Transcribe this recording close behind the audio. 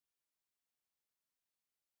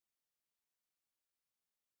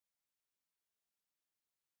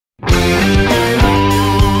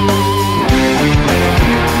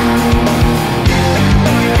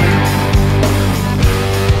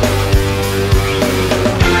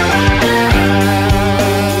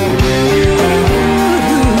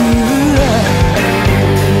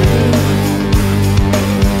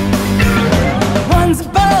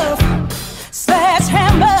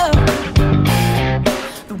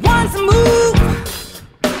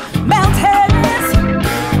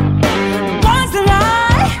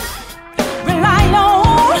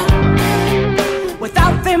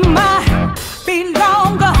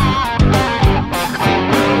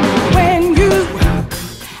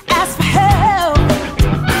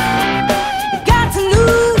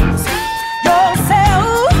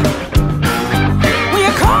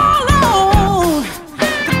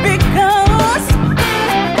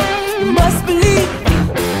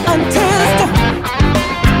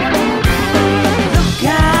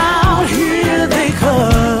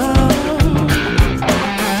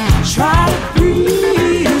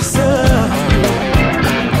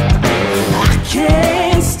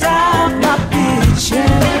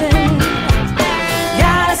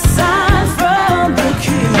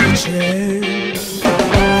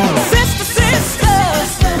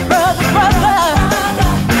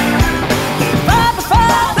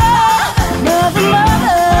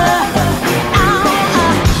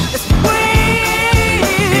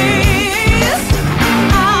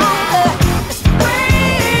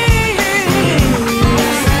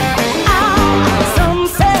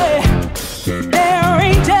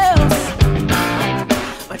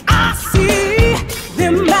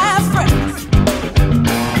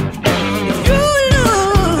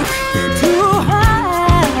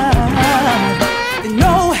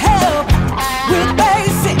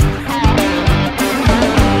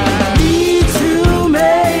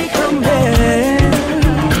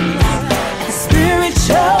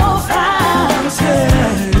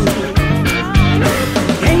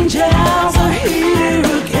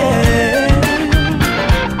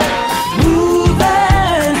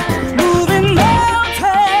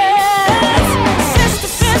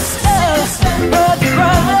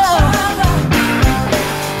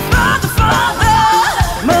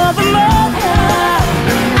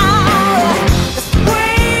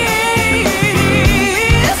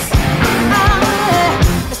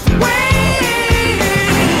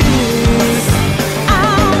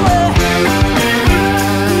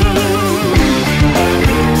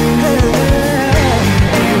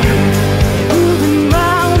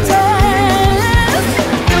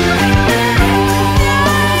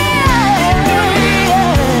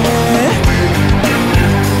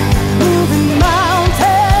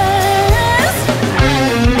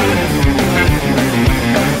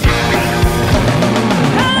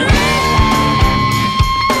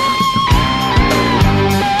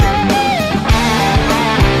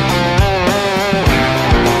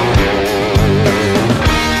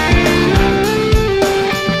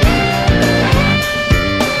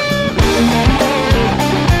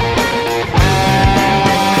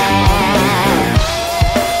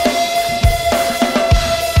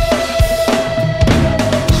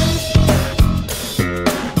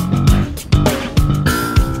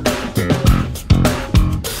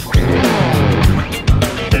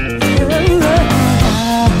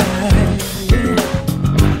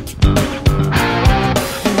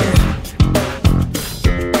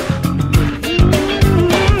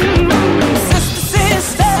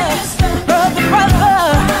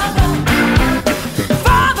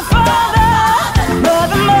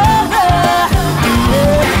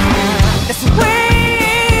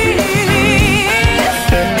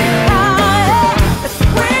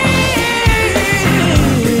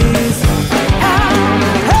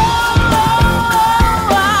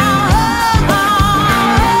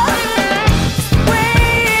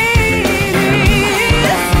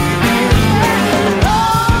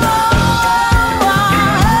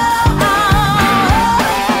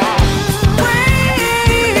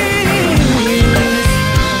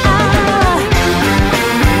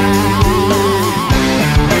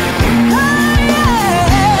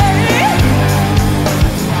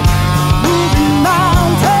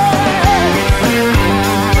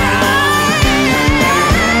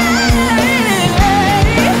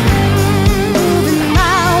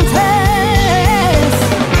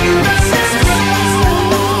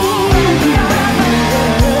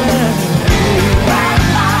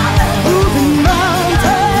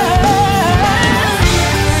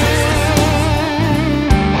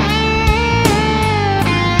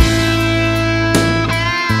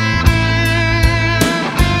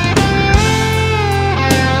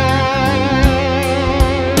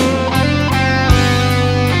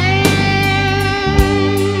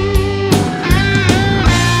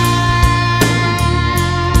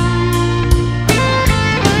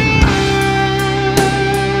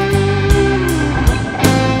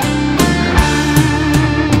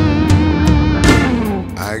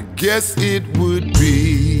guess it would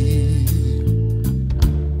be.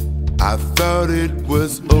 I thought it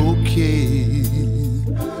was okay.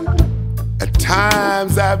 At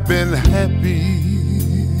times I've been happy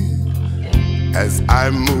as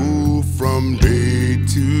I move from day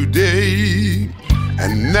to day,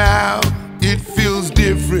 and now it feels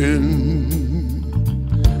different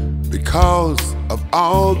because of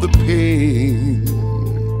all the pain.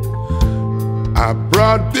 I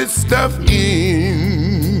brought this stuff in.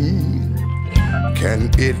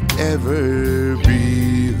 Can it ever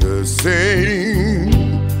be the same?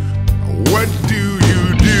 What do you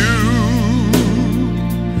do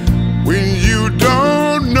when you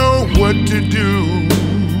don't know what to do?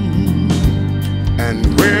 And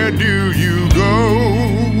where do you go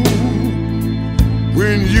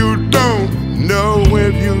when you don't know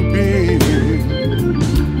where you've been?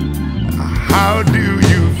 How do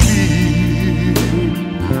you feel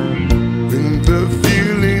when the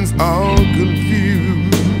feelings all confused?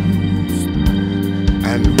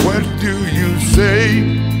 And what do you say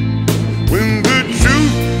when the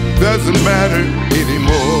truth doesn't matter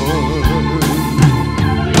anymore?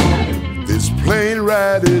 This plane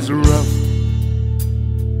ride is rough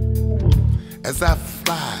as I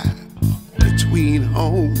fly between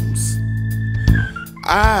homes.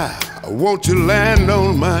 I want to land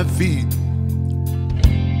on my feet.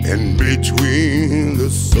 In between the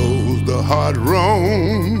souls, the heart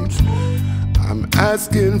roams. I'm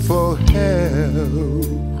asking for help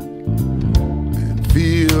and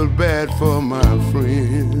feel bad for my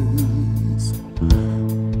friends.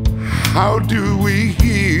 How do we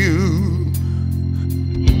heal?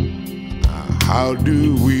 How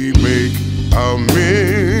do we make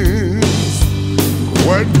amends?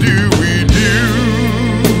 What do we do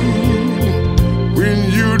when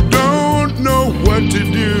you don't know what to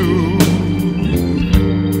do?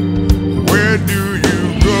 Where do you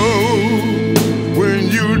go when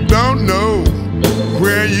you don't know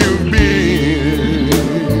where you've been?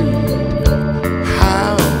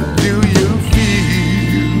 How do you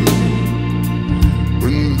feel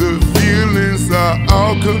when the feelings are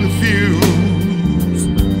all confused?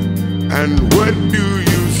 And what do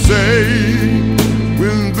you say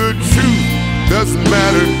when the truth doesn't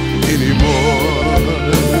matter anymore?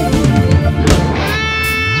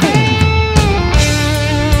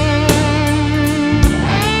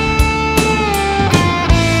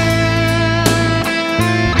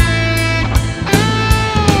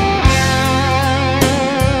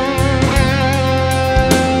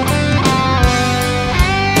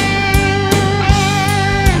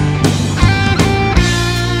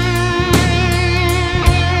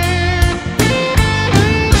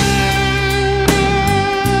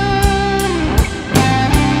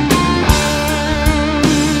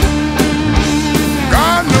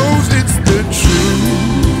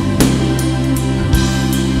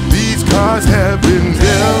 Have been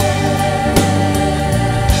dealt,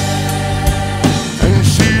 and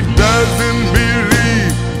she doesn't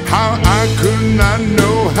believe how I could not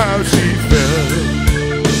know how she felt.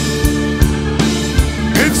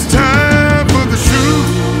 It's time for the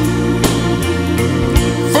truth,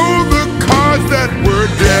 for the cards that were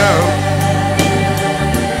dealt.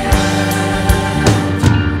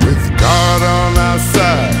 With God on our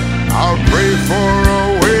side, I'll pray for a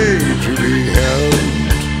way to be held.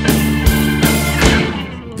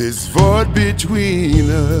 This void between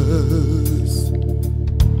us,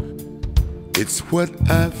 it's what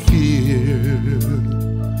I fear.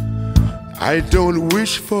 I don't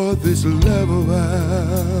wish for this love of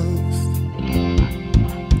ours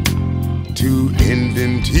to end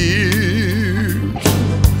in tears.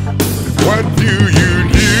 What do you